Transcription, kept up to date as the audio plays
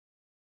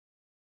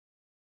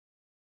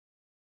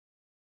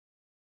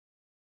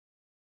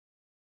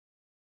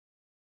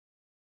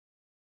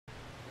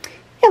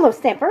Hello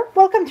Stamper,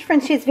 welcome to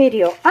Frenchie's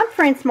video. I'm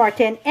Franz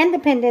Martin,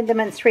 independent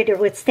demonstrator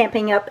with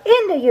Stampin' Up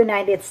in the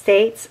United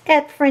States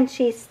at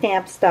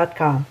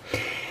FrenchieStamps.com.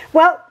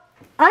 Well,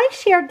 I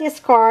shared this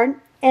card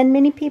and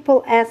many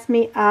people asked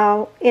me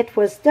how it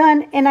was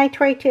done and I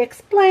tried to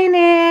explain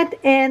it,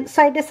 and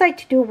so I decided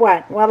to do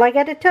what? Well, I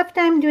got a tough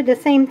time doing the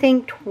same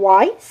thing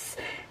twice.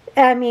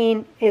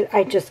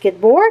 I just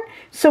get bored.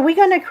 So we're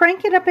going to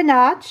crank it up a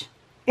notch,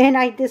 and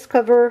I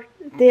discover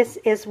this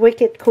is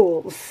wicked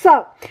cool.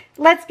 So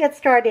let's get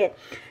started.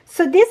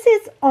 So this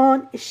is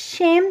on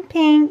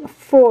champagne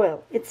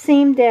foil. It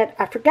seemed that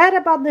I forgot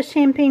about the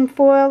champagne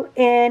foil,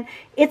 and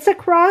it's a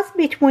cross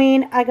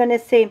between, I'm going to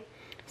say,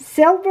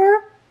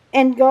 silver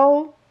and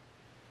gold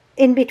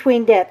in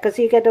between that, because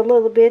you get a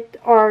little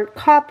bit, or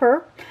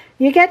copper.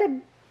 You get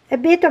a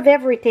bit of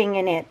everything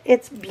in it.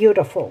 It's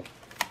beautiful.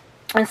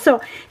 And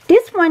so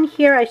this one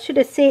here, I should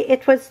have said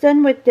it was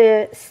done with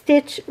the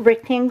stitch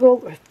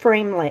rectangle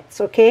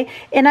framelets, okay?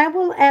 And I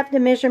will have the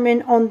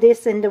measurement on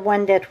this and the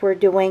one that we're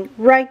doing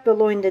right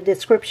below in the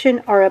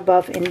description or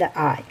above in the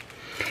eye.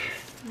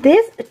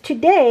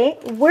 Today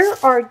we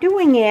are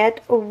doing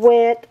it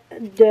with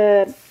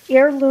the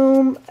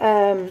heirloom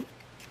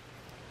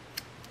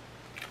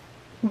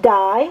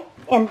die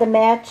and the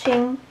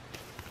matching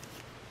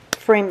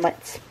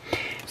framelets.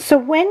 So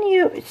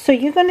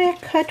you're gonna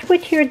cut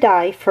with your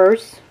die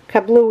first,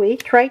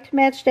 kablooey. Try to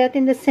match that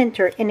in the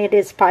center, and it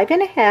is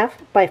 5.5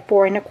 by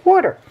 4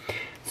 1/4.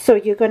 So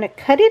you're gonna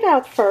cut it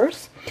out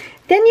first.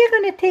 Then you're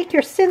gonna take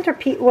your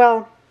centerpiece,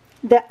 well,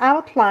 the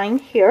outline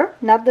here,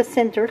 not the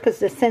center, because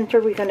the center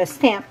we're gonna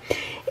stamp,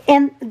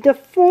 and the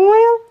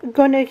foil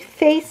gonna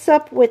face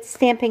up with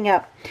Stampin'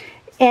 Up,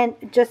 and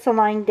just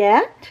align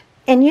that.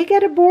 And you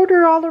get a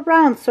border all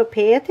around, so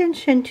pay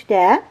attention to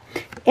that.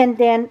 And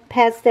then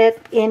pass that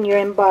in your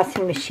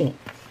embossing machine.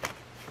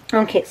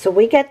 Okay, so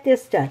we got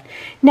this done.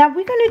 Now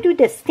we're going to do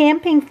the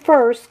stamping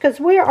first, because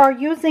we are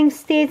using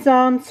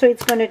StazOn, so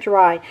it's going to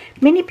dry.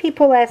 Many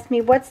people ask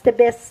me what's the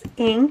best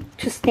ink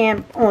to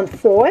stamp on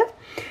foil.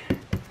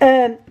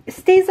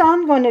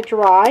 StazOn going to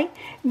dry.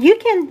 You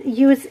can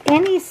use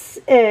any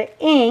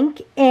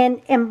ink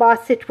and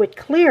emboss it with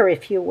clear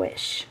if you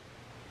wish.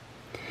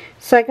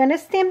 So I'm going to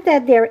stamp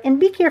that there, and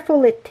be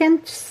careful it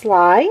tends to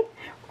slide,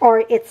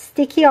 or it's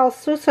sticky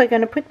also, so I'm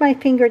going to put my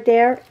finger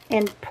there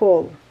and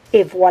pull,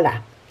 et voila.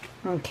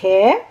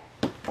 Okay,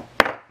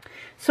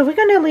 so we're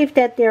going to leave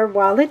that there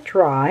while it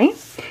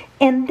dries.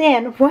 And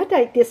then what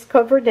I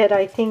discovered that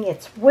I think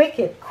it's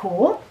wicked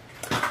cool,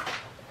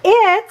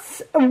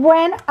 it's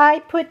when I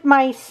put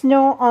my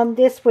snow on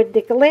this with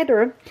the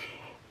glitter,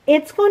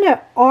 it's going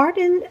to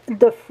harden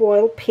the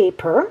foil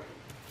paper.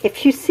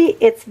 If you see,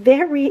 it's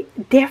very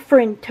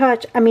different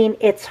touch. I mean,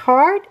 it's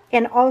hard,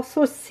 and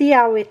also see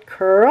how it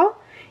curls.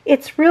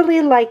 It's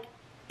really like,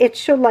 it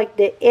shows like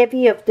the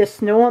heavy of the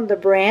snow on the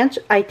branch.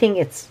 I think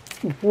it's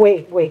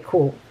way, way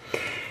cool.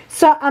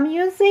 So I'm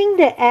using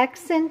the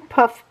accent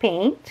puff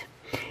paint,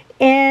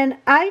 and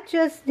I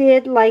just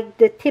did like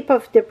the tip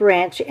of the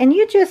branch, and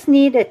you just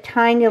need a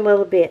tiny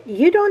little bit.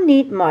 You don't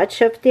need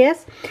much of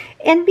this,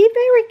 and be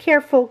very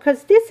careful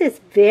because this is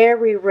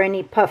very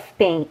runny puff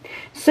paint,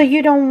 so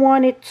you don't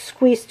want it to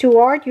squeeze too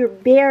hard. You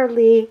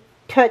barely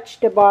touch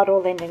the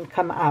bottle and then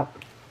come out.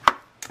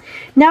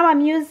 Now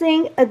I'm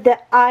using the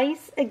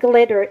ice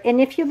glitter,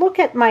 and if you look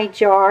at my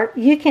jar,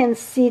 you can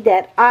see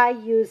that I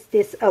use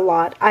this a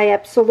lot. I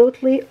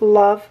absolutely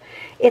love.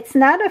 It's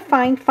not a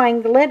fine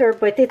glitter,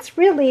 but it's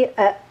really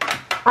a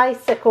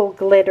icicle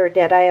glitter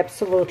that I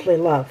absolutely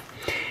love.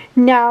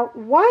 Now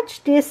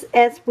watch this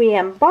as we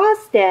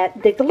emboss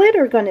that. The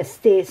glitter gonna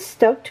stay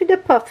stuck to the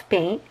puff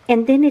paint,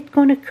 and then it's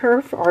gonna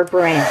curve our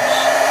branch.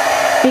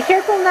 Be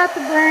careful not to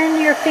burn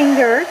your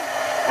fingers.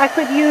 I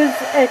could use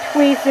a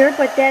tweezer,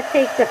 but that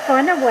takes the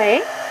fun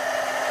away.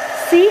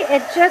 See,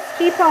 it just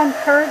keep on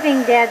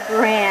curving that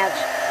branch.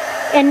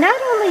 And not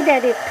only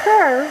that it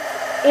curves,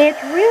 it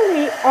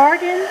really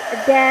hardens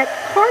that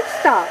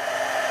cardstock.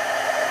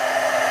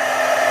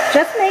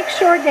 Just make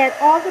sure that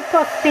all the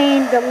puff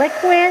paint, the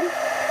liquid,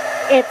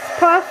 it's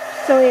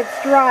puffed so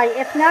it's dry.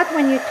 If not,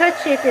 when you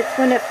touch it, it's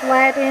going to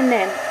flatten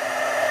and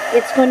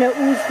it's going to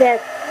ooze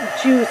that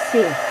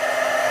juicy.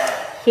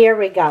 Here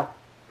we go.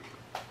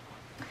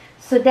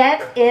 So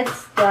that is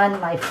done,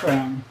 my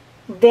friend.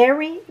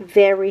 Very,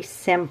 very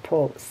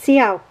simple. See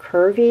how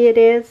curvy it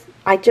is?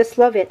 I just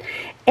love it.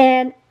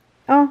 And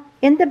oh,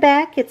 in the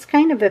back, it's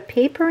kind of a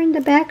paper in the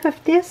back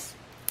of this.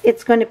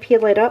 It's going to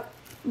peel it up.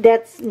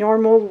 That's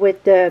normal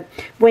with the,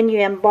 when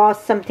you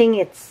emboss something,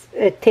 it's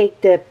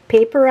take the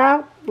paper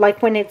out,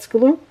 like when it's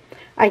glue.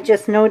 I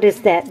just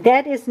noticed that.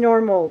 That is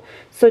normal.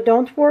 So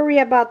don't worry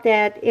about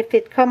that. If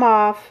it come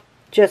off,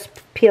 just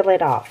peel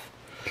it off.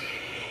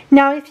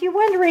 Now, if you're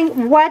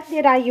wondering, what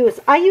did I use?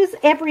 I use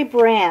every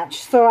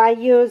branch. So I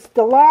use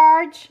the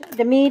large,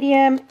 the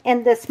medium,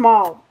 and the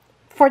small.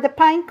 For the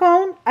pine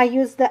cone, I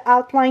use the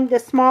outline, the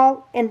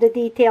small, and the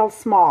detail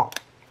small.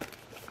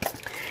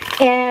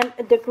 And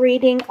the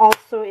greeting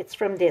also, it's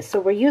from this. So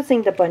we're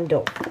using the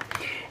bundle.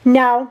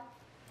 Now,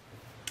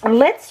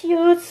 let's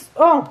use,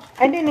 oh,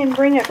 I didn't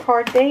bring a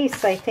card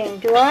base, I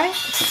think, do I?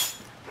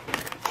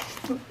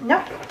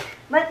 No.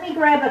 Let me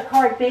grab a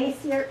card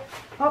base here.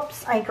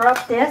 Oops, I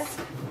dropped this.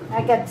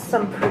 I got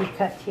some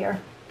pre-cut here.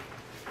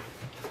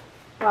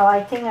 Well,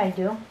 I think I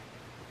do.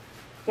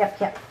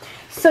 Yep.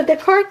 So the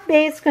card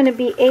base is going to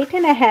be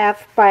 8.5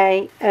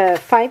 by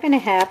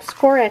 5.5,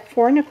 score at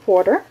 4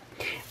 1/4.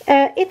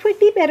 It would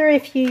be better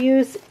if you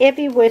use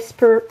Heavy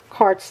Whisper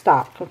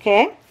cardstock,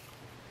 okay?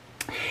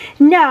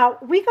 Now,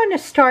 we're going to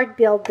start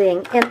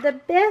building, and the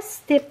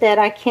best tip that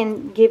I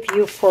can give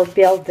you for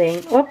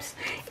building,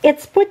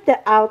 it's put the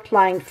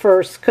outline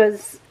first,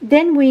 because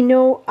then we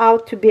know how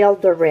to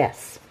build the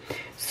rest.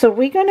 So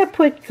we're going to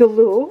put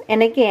glue,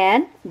 and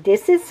again,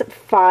 this is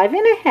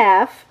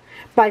 5.5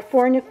 by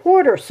 4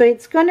 1/4, so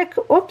it's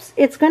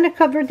going to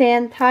cover the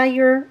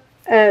entire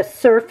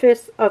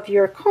surface of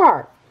your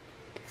card.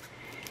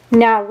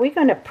 Now, we're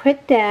going to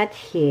put that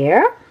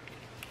here.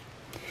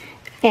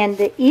 And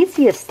the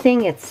easiest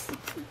thing is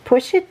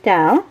push it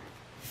down.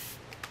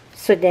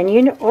 So then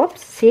you know,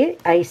 oops, see,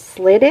 I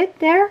slid it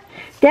there.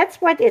 That's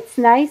what it's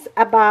nice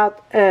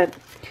about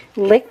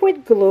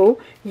liquid glue.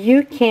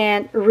 You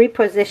can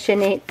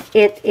reposition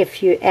it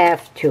if you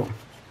have to.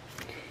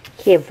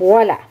 Okay,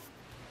 voila.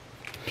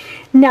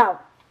 Now,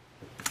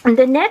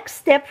 the next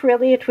step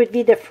really, it would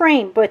be the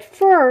frame. But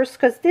first,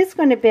 because this is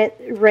going to be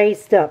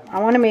raised up, I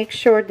want to make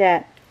sure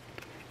that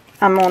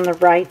I'm on the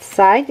right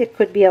side. It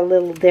could be a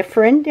little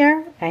different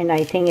there, and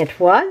I think it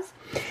was.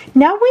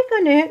 Now we're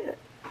going to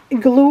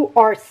glue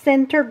our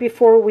center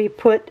before we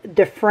put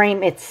the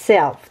frame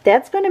itself.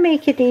 That's going to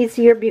make it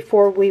easier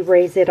before we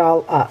raise it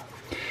all up.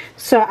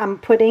 So I'm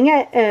putting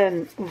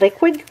a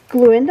liquid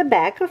glue in the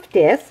back of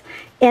this,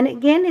 and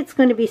again, it's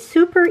going to be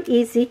super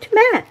easy to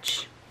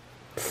match.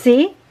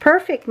 See?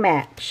 Perfect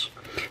match.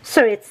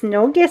 So it's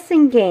no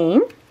guessing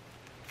game.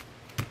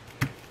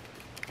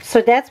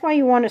 So that's why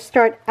you want to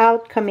start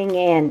out coming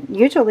in.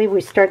 Usually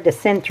we start the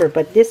center,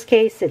 but this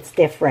case it's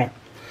different.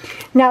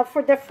 Now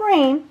for the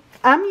frame,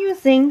 I'm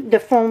using the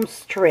foam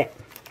strip.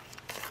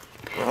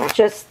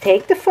 Just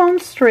take the foam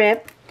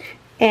strip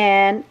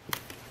and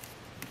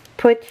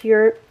put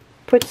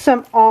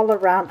some all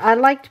around. I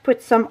like to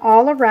put some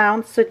all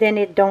around so then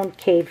it don't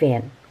cave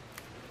in.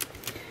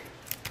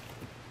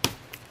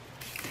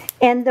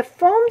 And the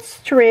foam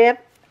strip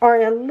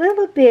are a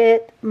little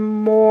bit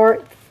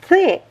more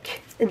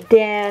thick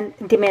than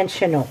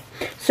dimensional.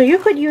 So you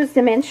could use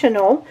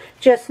dimensional,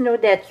 just know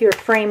that your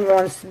frame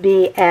won't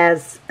be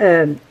as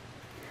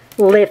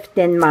lift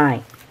than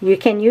mine. You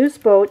can use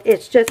both.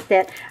 It's just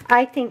that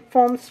I think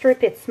foam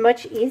strip, it's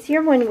much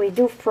easier when we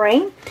do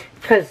frame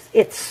because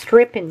it's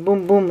strip and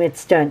boom boom,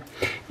 it's done.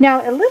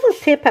 Now a little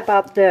tip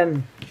about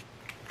the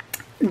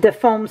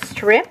foam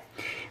strip.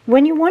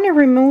 When you want to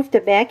remove the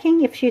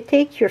backing, if you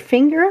take your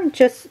finger,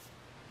 just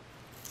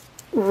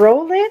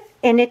roll it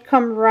and it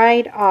come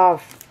right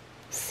off.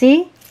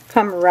 See?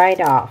 Come right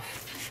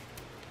off.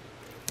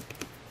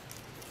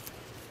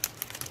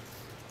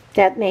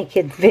 That make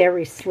it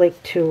very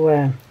slick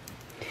to...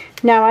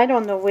 Now, I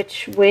don't know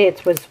which way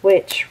it was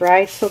which,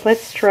 right? So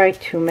let's try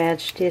to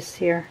match this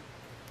here.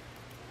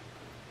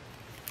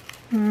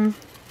 Oh,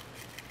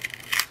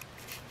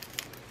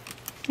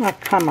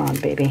 come on,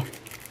 baby.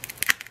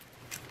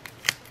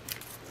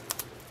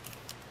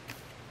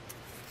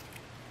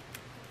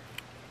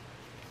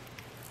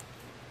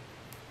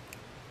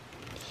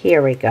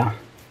 Here we go.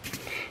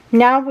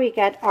 Now we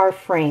got our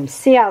frame.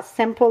 See how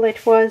simple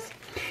it was?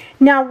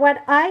 Now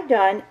what I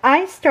done,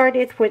 I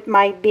started with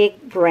my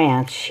big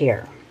branch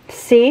here.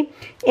 See?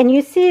 And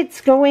you see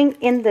it's going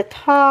in the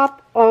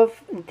top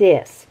of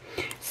this.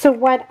 So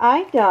what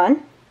I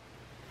done,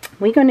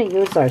 we're going to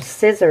use our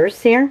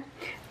scissors here.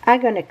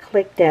 I'm going to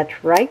click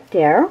that right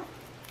there.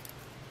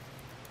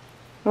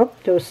 Oh,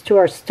 those two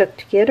are stuck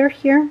together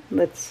here.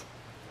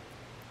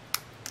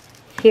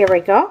 Here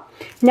we go.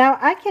 Now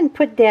I can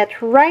put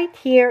that right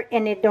here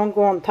and it don't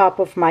go on top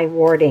of my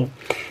wording.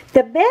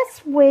 The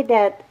best way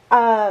that,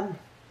 I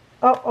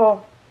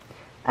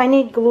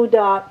need glue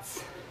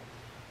dots.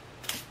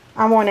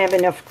 I won't have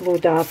enough glue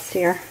dots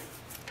here.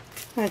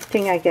 I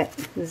think I get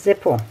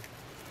Zippo.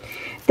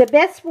 The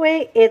best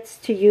way is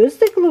to use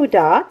the glue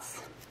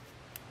dots.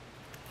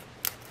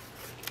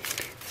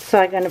 So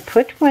I'm going to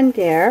put one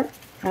there.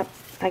 Oh,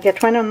 I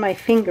got one on my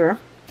finger.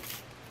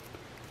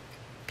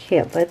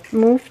 Okay, let's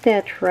move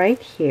that right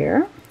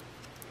here.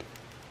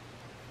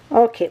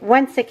 Okay,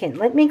 1 second.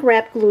 Let me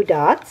grab glue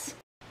dots.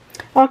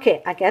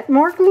 Okay, I got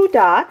more glue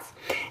dots.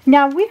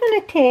 Now we're going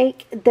to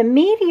take the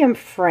medium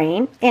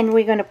frame and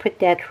we're going to put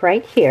that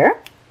right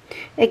here.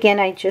 Again,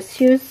 I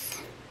just use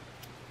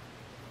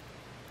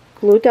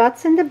glue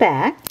dots in the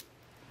back.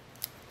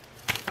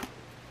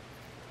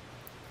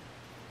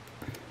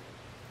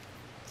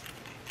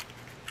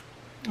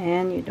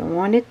 And you don't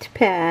want it to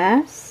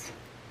pass.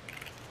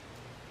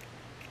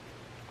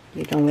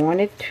 You don't want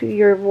it to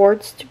your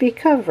words to be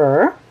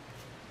covered.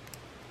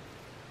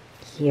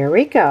 Here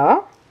we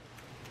go.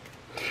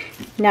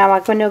 Now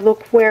I'm going to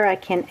look where I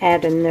can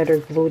add another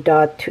glue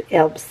dot to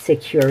help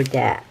secure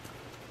that.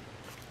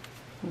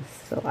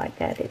 So I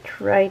got it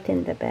right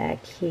in the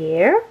back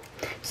here.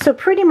 So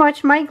pretty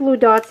much my glue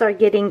dots are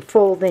getting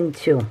folded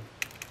too.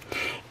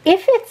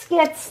 If it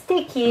gets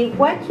sticky,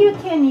 what you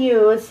can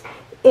use,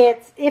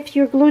 it's if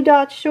your glue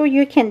dots show,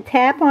 you can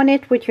tap on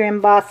it with your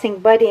embossing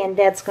buddy, and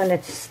that's going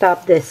to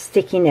stop the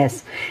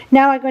stickiness.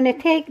 Now I'm going to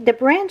take the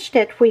branch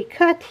that we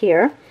cut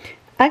here.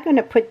 I'm going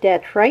to put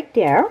that right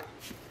there.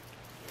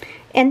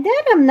 And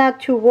then I'm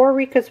not too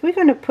worried because we're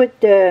going to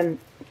put the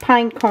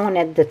pine cone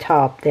at the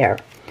top there.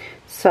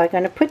 So I'm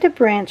going to put the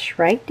branch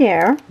right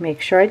there.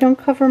 Make sure I don't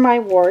cover my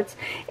warts.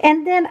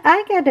 And then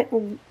I got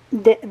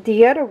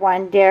the other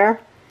one there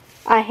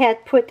I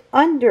had put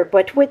under.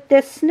 But with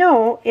the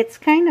snow, it's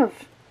kind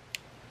of...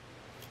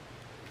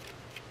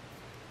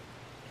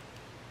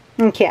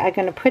 Okay, I'm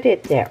going to put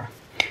it there.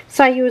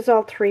 So I use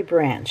all three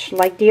branches.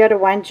 Like the other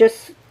one,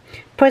 just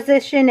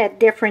position at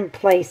different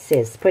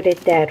places. Put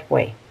it that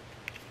way.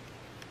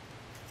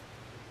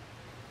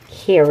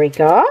 Here we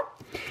go.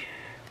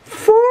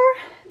 For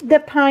the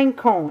pine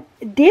cone,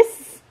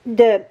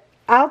 the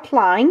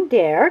outline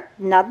there,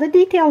 not the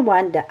detail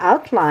one, the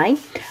outline,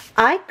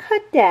 I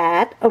cut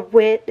that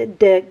with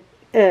the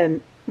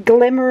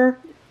glimmer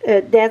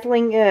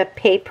dazzling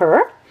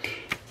paper,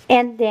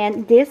 and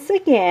then this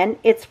again,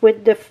 it's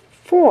with the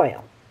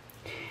foil.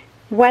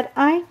 What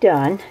I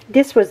done,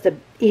 this was the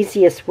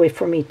easiest way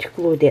for me to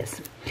glue this.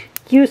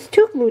 Use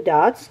 2 glue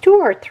dots, 2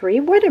 or 3,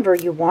 whatever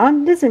you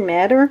want, doesn't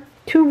matter.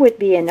 2 would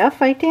be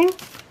enough, I think.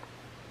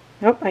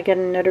 Oh, I got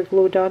another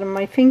glue dot on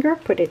my finger.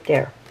 Put it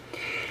there.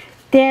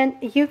 Then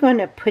you're going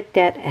to put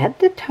that at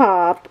the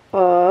top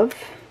of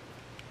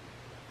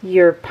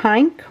your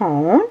pine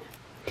cone.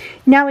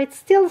 Now it's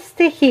still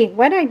sticky.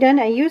 What I done,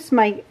 I used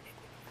my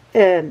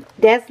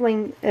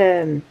dazzling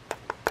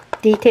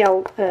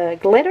detail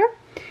glitter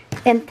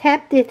and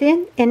tapped it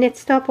in, and it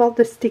stopped all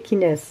the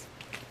stickiness.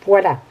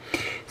 Voila.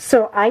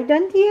 So I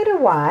done the other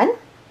one.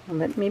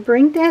 Let me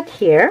bring that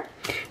here.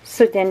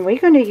 So then we're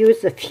going to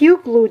use a few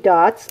glue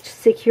dots to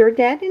secure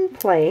that in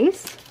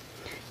place.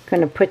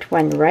 Going to put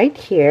one right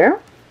here.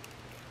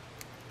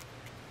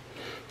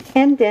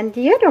 And then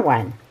the other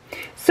one.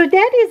 So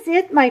that is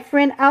it, my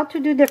friend, how to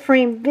do the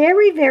frame.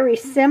 Very, very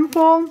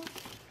simple.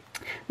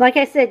 Like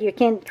I said, you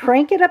can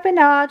crank it up a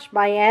notch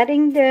by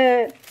adding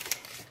the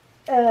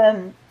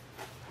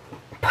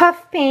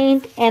puff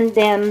paint and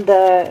then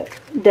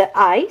the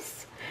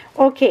ice.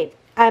 Okay.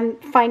 I'm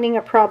finding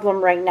a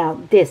problem right now,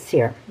 this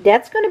here.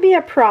 That's going to be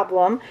a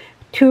problem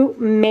to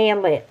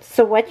mail it.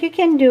 So what you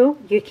can do,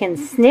 you can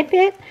snip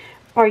it,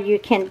 or you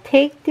can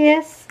take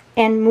this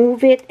and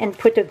move it and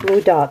put a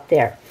glue dot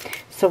there.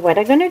 So what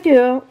I'm going to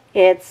do,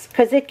 it's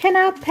because it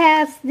cannot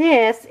pass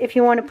this if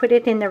you want to put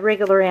it in a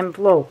regular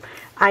envelope.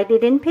 I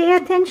didn't pay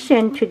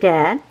attention to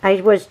that.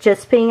 I was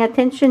just paying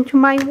attention to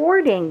my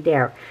wording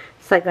there.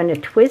 So I'm going to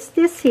twist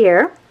this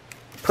here.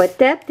 Put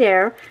that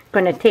there.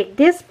 Going to take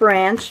this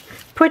branch,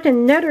 put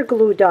another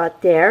glue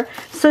dot there.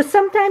 So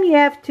sometimes you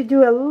have to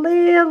do a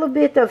little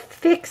bit of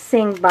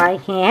fixing by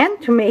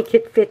hand to make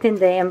it fit in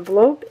the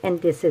envelope,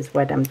 and this is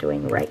what I'm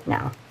doing right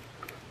now.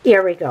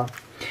 Here we go.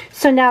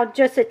 So now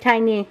just a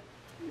tiny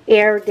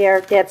air there,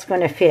 that's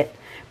going to fit.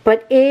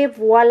 But et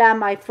voila,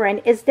 my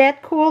friend. Is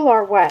that cool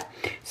or what?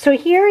 So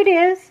here it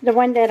is, the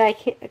one that I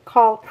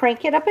call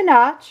Crank It Up a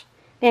Notch,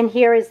 and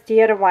here is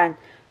the other one.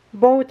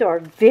 Both are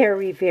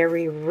very,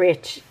 very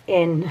rich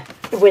in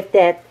with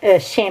that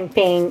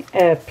champagne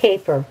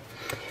paper.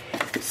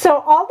 So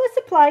all the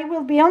supply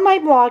will be on my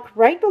blog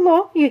right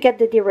below. You get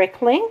the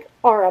direct link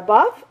or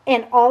above.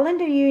 And all in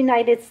the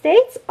United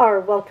States are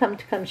welcome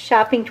to come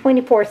shopping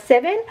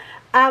 24/7.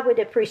 I would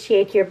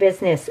appreciate your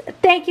business.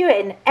 Thank you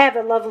and have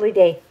a lovely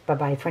day.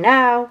 Bye-bye for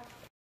now.